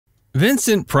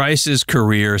Vincent Price's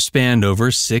career spanned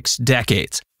over 6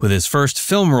 decades, with his first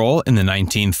film role in the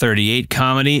 1938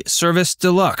 comedy Service de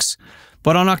Luxe.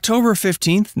 But on October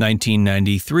 15,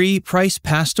 1993, Price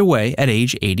passed away at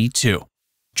age 82.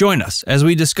 Join us as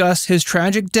we discuss his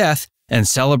tragic death and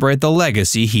celebrate the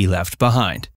legacy he left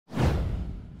behind.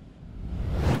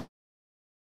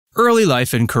 Early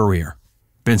life and career.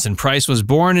 Vincent Price was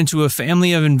born into a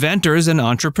family of inventors and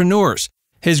entrepreneurs.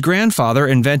 His grandfather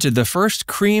invented the first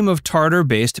cream of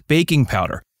tartar-based baking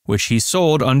powder, which he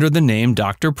sold under the name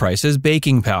Dr. Price's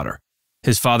Baking Powder.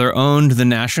 His father owned the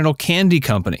National Candy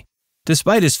Company.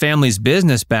 Despite his family's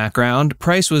business background,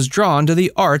 Price was drawn to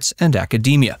the arts and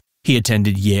academia. He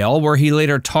attended Yale, where he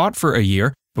later taught for a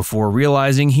year before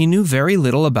realizing he knew very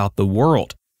little about the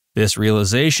world. This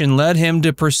realization led him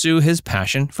to pursue his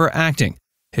passion for acting.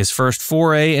 His first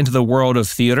foray into the world of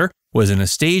theater was in a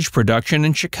stage production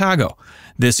in Chicago.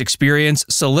 This experience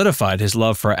solidified his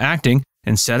love for acting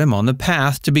and set him on the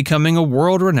path to becoming a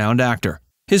world-renowned actor.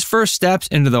 His first steps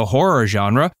into the horror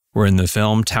genre were in the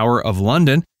film Tower of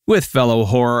London with fellow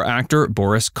horror actor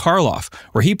Boris Karloff,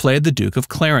 where he played the Duke of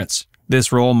Clarence.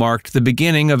 This role marked the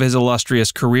beginning of his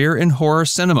illustrious career in horror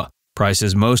cinema.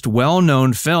 Price's most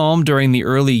well-known film during the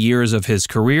early years of his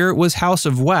career was House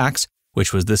of Wax,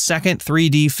 which was the second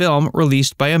 3D film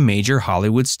released by a major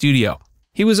Hollywood studio.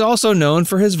 He was also known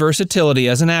for his versatility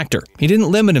as an actor. He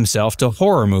didn't limit himself to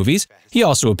horror movies. He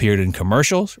also appeared in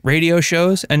commercials, radio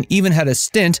shows, and even had a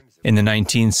stint in the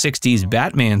 1960s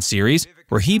Batman series,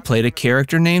 where he played a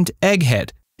character named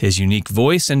Egghead. His unique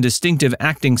voice and distinctive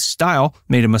acting style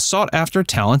made him a sought-after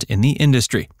talent in the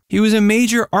industry. He was a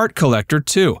major art collector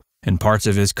too, and parts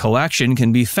of his collection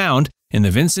can be found in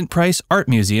the Vincent Price Art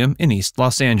Museum in East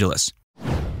Los Angeles.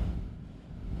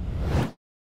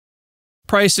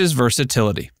 Price's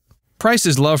versatility.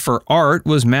 Price's love for art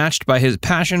was matched by his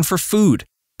passion for food.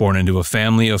 Born into a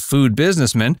family of food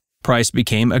businessmen, Price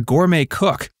became a gourmet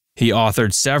cook. He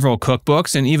authored several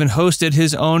cookbooks and even hosted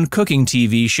his own cooking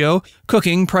TV show,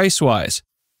 Cooking Pricewise.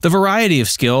 The variety of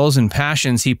skills and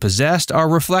passions he possessed are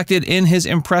reflected in his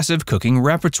impressive cooking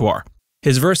repertoire.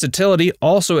 His versatility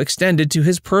also extended to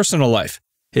his personal life.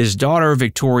 His daughter,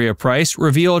 Victoria Price,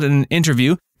 revealed in an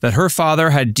interview that her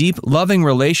father had deep, loving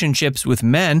relationships with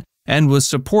men and was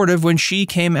supportive when she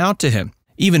came out to him.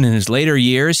 Even in his later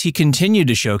years, he continued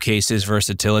to showcase his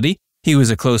versatility. He was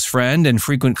a close friend and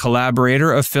frequent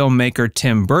collaborator of filmmaker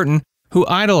Tim Burton, who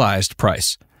idolized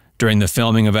Price. During the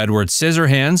filming of Edward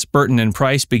Scissorhands, Burton and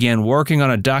Price began working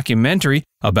on a documentary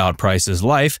about Price's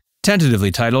life,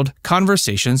 tentatively titled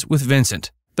Conversations with Vincent.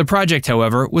 The project,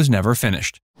 however, was never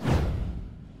finished.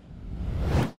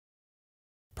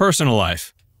 Personal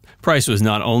life. Price was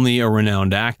not only a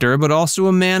renowned actor, but also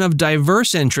a man of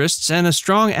diverse interests and a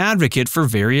strong advocate for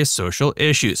various social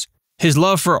issues. His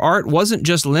love for art wasn't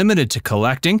just limited to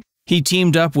collecting. He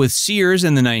teamed up with Sears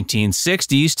in the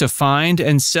 1960s to find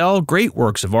and sell great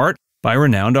works of art by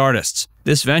renowned artists.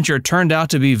 This venture turned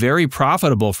out to be very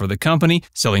profitable for the company,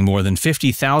 selling more than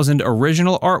 50,000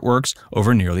 original artworks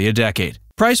over nearly a decade.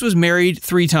 Price was married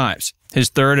 3 times. His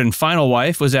third and final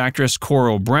wife was actress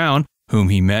Coral Brown, whom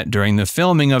he met during the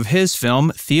filming of his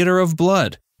film Theater of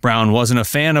Blood. Brown wasn't a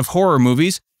fan of horror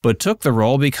movies, but took the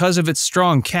role because of its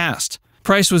strong cast.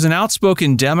 Price was an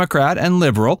outspoken Democrat and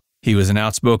liberal. He was an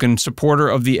outspoken supporter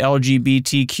of the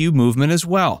LGBTQ movement as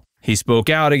well. He spoke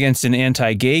out against an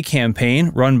anti-gay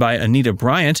campaign run by Anita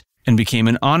Bryant and became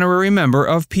an honorary member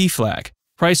of PFLAG.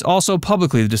 Price also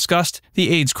publicly discussed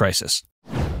the AIDS crisis.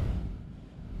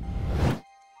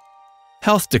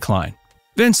 Health decline.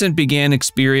 Vincent began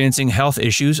experiencing health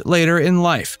issues later in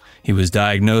life. He was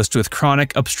diagnosed with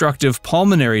chronic obstructive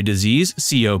pulmonary disease,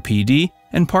 COPD,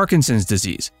 and Parkinson's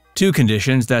disease, 2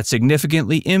 conditions that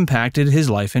significantly impacted his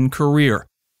life and career.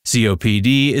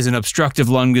 COPD is an obstructive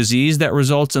lung disease that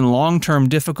results in long-term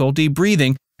difficulty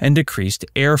breathing and decreased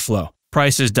airflow.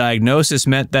 Price's diagnosis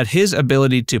meant that his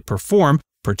ability to perform,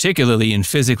 particularly in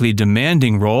physically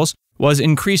demanding roles, was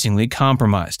increasingly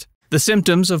compromised. The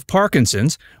symptoms of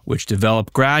Parkinson's, which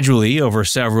develop gradually over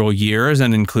several years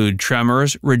and include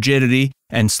tremors, rigidity,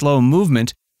 and slow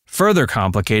movement, further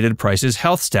complicated Price's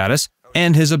health status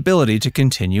and his ability to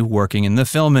continue working in the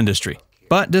film industry.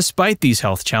 But despite these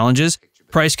health challenges,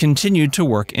 Price continued to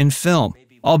work in film,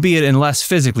 albeit in less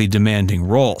physically demanding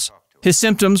roles. His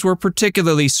symptoms were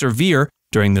particularly severe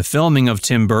during the filming of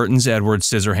Tim Burton's Edward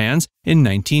Scissorhands in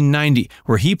 1990,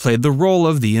 where he played the role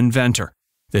of the inventor.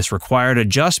 This required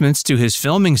adjustments to his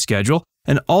filming schedule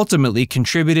and ultimately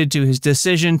contributed to his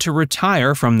decision to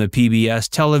retire from the PBS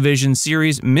television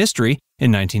series Mystery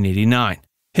in 1989.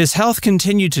 His health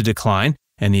continued to decline,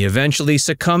 and he eventually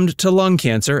succumbed to lung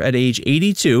cancer at age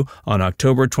 82 on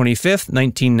October 25,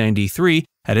 1993,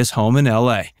 at his home in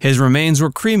LA. His remains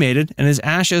were cremated and his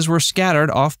ashes were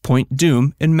scattered off Point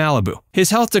Dume in Malibu.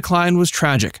 His health decline was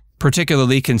tragic,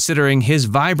 particularly considering his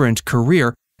vibrant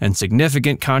career and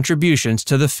significant contributions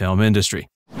to the film industry.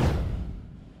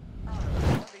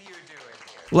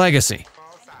 Legacy.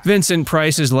 Vincent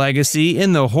Price's legacy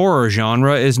in the horror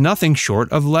genre is nothing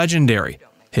short of legendary.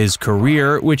 His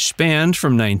career, which spanned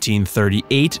from 1938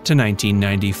 to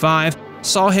 1995,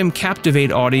 saw him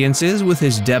captivate audiences with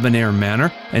his debonair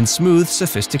manner and smooth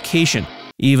sophistication,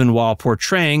 even while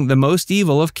portraying the most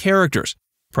evil of characters.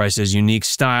 Price's unique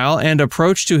style and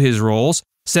approach to his roles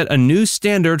set a new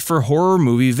standard for horror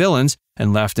movie villains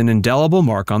and left an indelible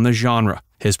mark on the genre.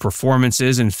 His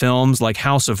performances in films like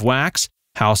House of Wax,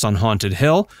 House on Haunted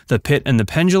Hill, The Pit and the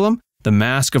Pendulum, The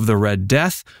Mask of the Red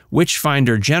Death,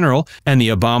 Witchfinder General, and The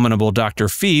Abominable Dr.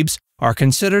 Phoebes are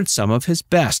considered some of his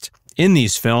best. In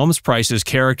these films, Price's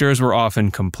characters were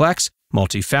often complex,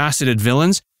 multifaceted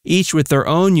villains, each with their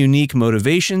own unique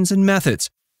motivations and methods.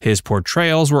 His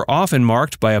portrayals were often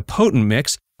marked by a potent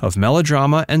mix of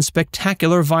melodrama and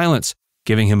spectacular violence,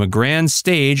 giving him a grand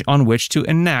stage on which to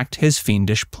enact his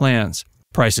fiendish plans.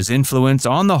 Price's influence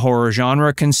on the horror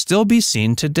genre can still be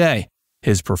seen today.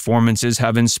 His performances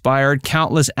have inspired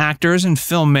countless actors and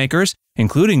filmmakers,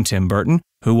 including Tim Burton,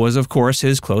 who was of course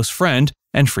his close friend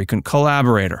and frequent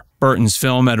collaborator. Burton's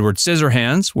film Edward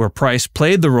Scissorhands, where Price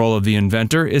played the role of the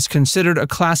inventor, is considered a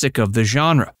classic of the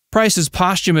genre. Price's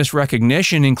posthumous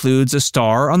recognition includes a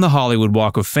star on the Hollywood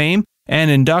Walk of Fame and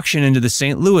induction into the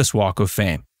St. Louis Walk of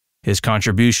Fame. His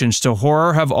contributions to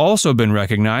horror have also been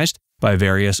recognized by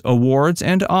various awards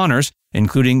and honors,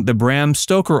 including the Bram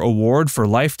Stoker Award for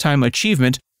Lifetime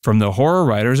Achievement from the Horror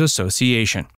Writers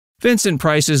Association. Vincent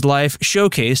Price's life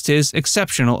showcased his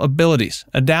exceptional abilities,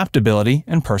 adaptability,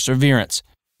 and perseverance.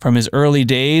 From his early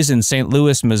days in St.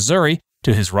 Louis, Missouri,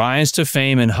 to his rise to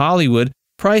fame in Hollywood,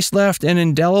 Price left an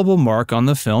indelible mark on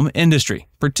the film industry,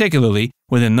 particularly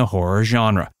within the horror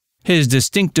genre. His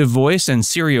distinctive voice and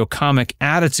serio-comic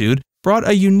attitude brought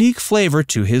a unique flavor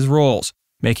to his roles,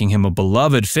 making him a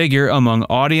beloved figure among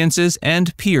audiences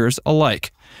and peers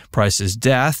alike. Price's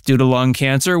death due to lung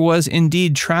cancer was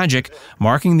indeed tragic,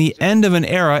 marking the end of an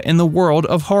era in the world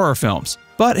of horror films.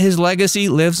 But his legacy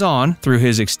lives on through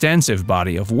his extensive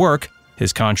body of work,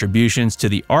 his contributions to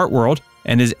the art world,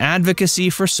 and his advocacy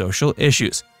for social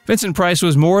issues. Vincent Price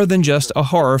was more than just a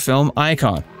horror film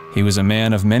icon. He was a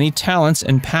man of many talents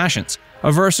and passions,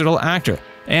 a versatile actor,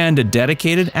 and a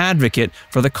dedicated advocate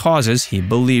for the causes he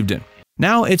believed in.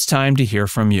 Now it's time to hear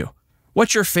from you.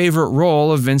 What's your favorite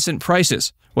role of Vincent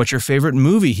Price's? What's your favorite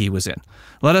movie he was in?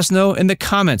 Let us know in the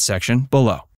comments section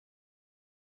below.